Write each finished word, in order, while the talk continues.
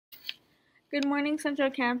Good morning,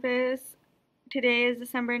 Central Campus. Today is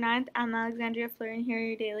December 9th. I'm Alexandria Fleur, and here are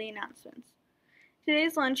your daily announcements.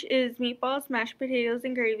 Today's lunch is meatballs, mashed potatoes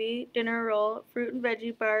and gravy, dinner roll, fruit and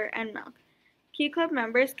veggie bar, and milk. Key Club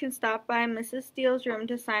members can stop by Mrs. Steele's room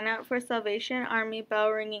to sign up for Salvation Army bell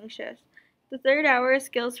ringing shifts. The third hour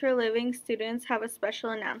Skills for Living students have a special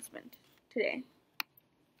announcement today.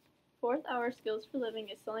 Fourth hour Skills for Living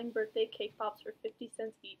is selling birthday cake pops for 50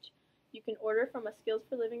 cents each. You can order from a Skills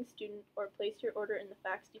for Living student or place your order in the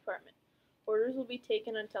fax department. Orders will be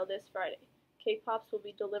taken until this Friday. Cake pops will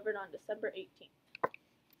be delivered on December 18th.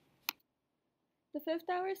 The fifth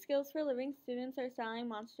hour Skills for Living students are selling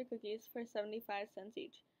monster cookies for 75 cents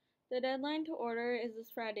each. The deadline to order is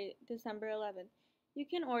this Friday, December 11th. You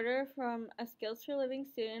can order from a Skills for Living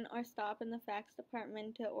student or stop in the fax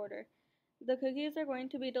department to order. The cookies are going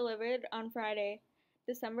to be delivered on Friday,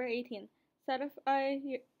 December 18th.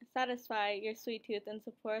 Satisfy your sweet tooth and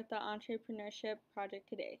support the entrepreneurship project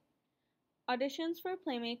today. Auditions for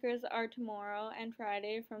Playmakers are tomorrow and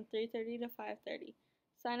Friday from 3:30 to 5:30.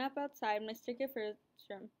 Sign up outside Mr. Gifford's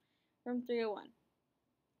room 301.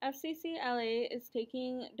 FCCLA is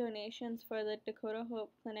taking donations for the Dakota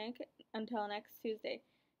Hope Clinic until next Tuesday.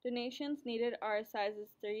 Donations needed are sizes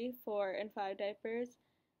 3, 4, and 5 diapers,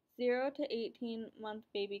 0 to 18-month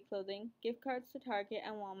baby clothing, gift cards to Target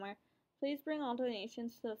and Walmart. Please bring all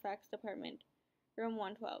donations to the fax department, room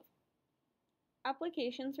 112.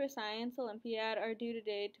 Applications for Science Olympiad are due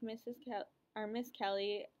today to Miss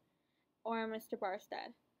Kelly or Mr.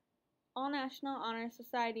 Barstad. All National Honor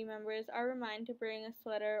Society members are reminded to bring a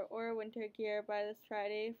sweater or winter gear by this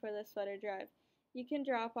Friday for the sweater drive. You can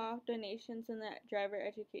drop off donations in the driver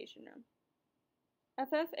education room.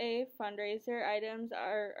 FFA fundraiser items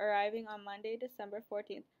are arriving on Monday, December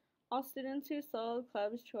 14th. All students who sold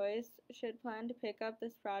Club's Choice should plan to pick up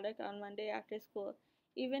this product on Monday after school,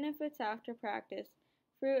 even if it's after practice.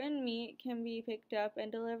 Fruit and meat can be picked up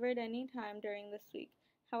and delivered any time during this week.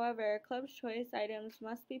 However, Club's Choice items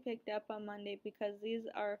must be picked up on Monday because these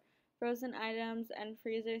are frozen items and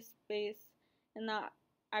freezer space in the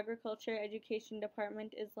Agriculture Education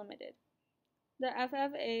Department is limited. The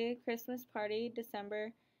FFA Christmas Party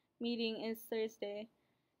December meeting is Thursday,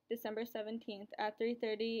 December 17th at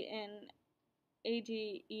 3:30 in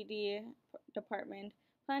AGED department.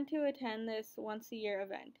 Plan to attend this once-a-year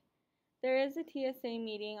event. There is a TSA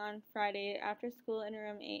meeting on Friday after school in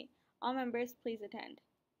room 8. All members please attend.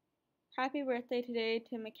 Happy birthday today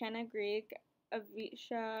to McKenna Greek,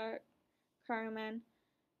 Avisha Karaman,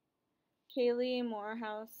 Kaylee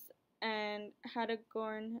Morehouse, and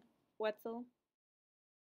Hadagorn Wetzel.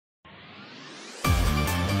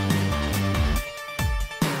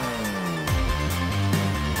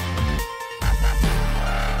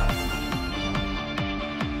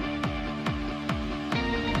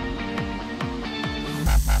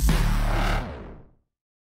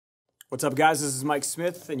 What's up, guys? This is Mike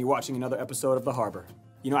Smith, and you're watching another episode of The Harbor.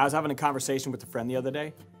 You know, I was having a conversation with a friend the other day,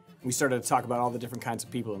 and we started to talk about all the different kinds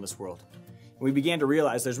of people in this world. And we began to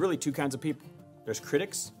realize there's really two kinds of people. There's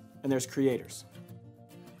critics, and there's creators.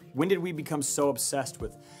 When did we become so obsessed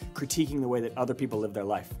with critiquing the way that other people live their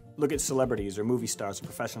life? Look at celebrities or movie stars or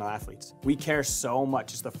professional athletes. We care so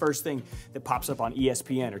much. It's the first thing that pops up on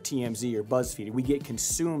ESPN or TMZ or BuzzFeed. We get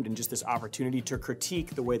consumed in just this opportunity to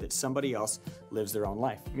critique the way that somebody else lives their own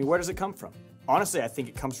life. I mean, where does it come from? Honestly, I think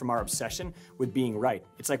it comes from our obsession with being right.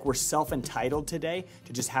 It's like we're self-entitled today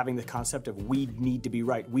to just having the concept of we need to be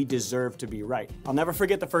right. We deserve to be right. I'll never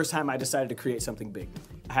forget the first time I decided to create something big.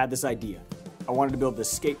 I had this idea. I wanted to build this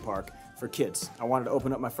skate park for kids. I wanted to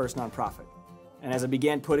open up my first nonprofit. And as I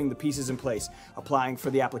began putting the pieces in place, applying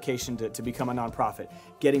for the application to become a nonprofit,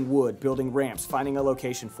 getting wood, building ramps, finding a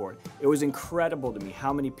location for it, it was incredible to me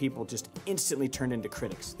how many people just instantly turned into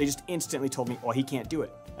critics. They just instantly told me, oh, he can't do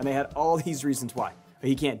it. And they had all these reasons why.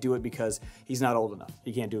 He can't do it because he's not old enough.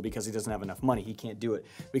 He can't do it because he doesn't have enough money. He can't do it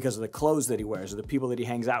because of the clothes that he wears or the people that he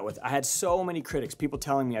hangs out with. I had so many critics, people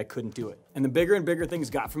telling me I couldn't do it. And the bigger and bigger things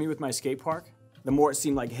got for me with my skate park, the more it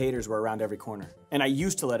seemed like haters were around every corner. And I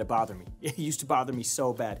used to let it bother me. It used to bother me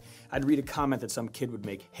so bad. I'd read a comment that some kid would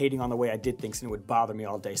make, hating on the way I did things, and it would bother me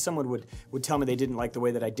all day. Someone would tell me they didn't like the way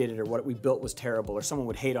that I did it or what we built was terrible, or someone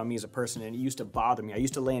would hate on me as a person, and it used to bother me. I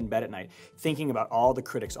used to lay in bed at night thinking about all the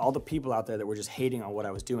critics, all the people out there that were just hating on what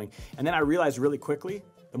I was doing. And then I realized really quickly,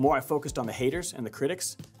 the more I focused on the haters and the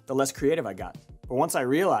critics, the less creative I got. But once I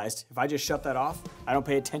realized, if I just shut that off, I don't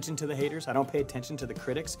pay attention to the haters, I don't pay attention to the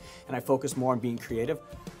critics, and I focus more on being creative,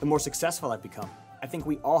 the more successful I've become. I think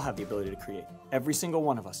we all have the ability to create. Every single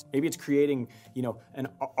one of us. Maybe it's creating, an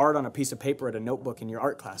art on a piece of paper at a notebook in your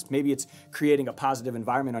art class. Maybe it's creating a positive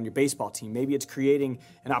environment on your baseball team. Maybe it's creating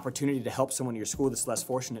an opportunity to help someone in your school that's less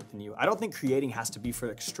fortunate than you. I don't think creating has to be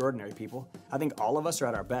for extraordinary people. I think all of us are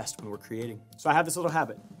at our best when we're creating. So I have this little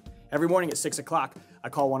habit. Every morning at 6 o'clock, I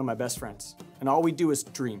call one of my best friends. And all we do is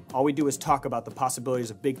dream. All we do is talk about the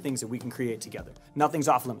possibilities of big things that we can create together. Nothing's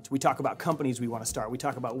off limits. We talk about companies we want to start. We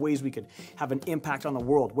talk about ways we could have an impact on the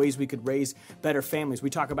world, ways we could raise better families. We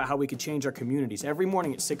talk about how we could change our communities. Every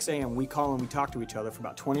morning at 6 a.m., we call and we talk to each other for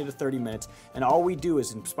about 20 to 30 minutes. And all we do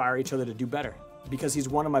is inspire each other to do better. Because he's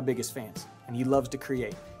one of my biggest fans, and he loves to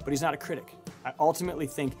create, but he's not a critic. I ultimately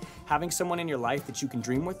think having someone in your life that you can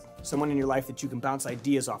dream with, someone in your life that you can bounce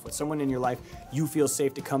ideas off with, someone in your life you feel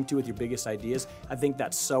safe to come to with your biggest ideas, I think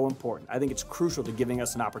that's so important. I think it's crucial to giving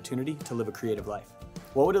us an opportunity to live a creative life.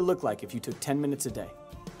 What would it look like if you took 10 minutes a day?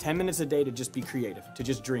 10 minutes a day to just be creative, to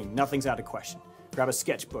just dream. Nothing's out of question. Grab a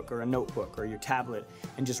sketchbook or a notebook or your tablet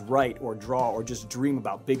and just write or draw or just dream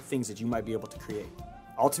about big things that you might be able to create.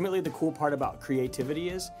 Ultimately, the cool part about creativity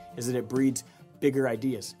is that it breeds bigger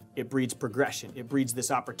ideas. It breeds progression. It breeds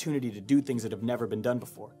this opportunity to do things that have never been done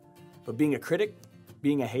before. But being a critic,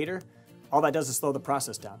 being a hater, all that does is slow the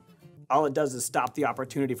process down. All it does is stop the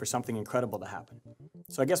opportunity for something incredible to happen.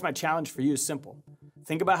 So I guess my challenge for you is simple.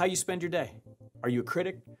 Think about how you spend your day. Are you a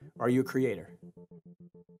critic or are you a creator?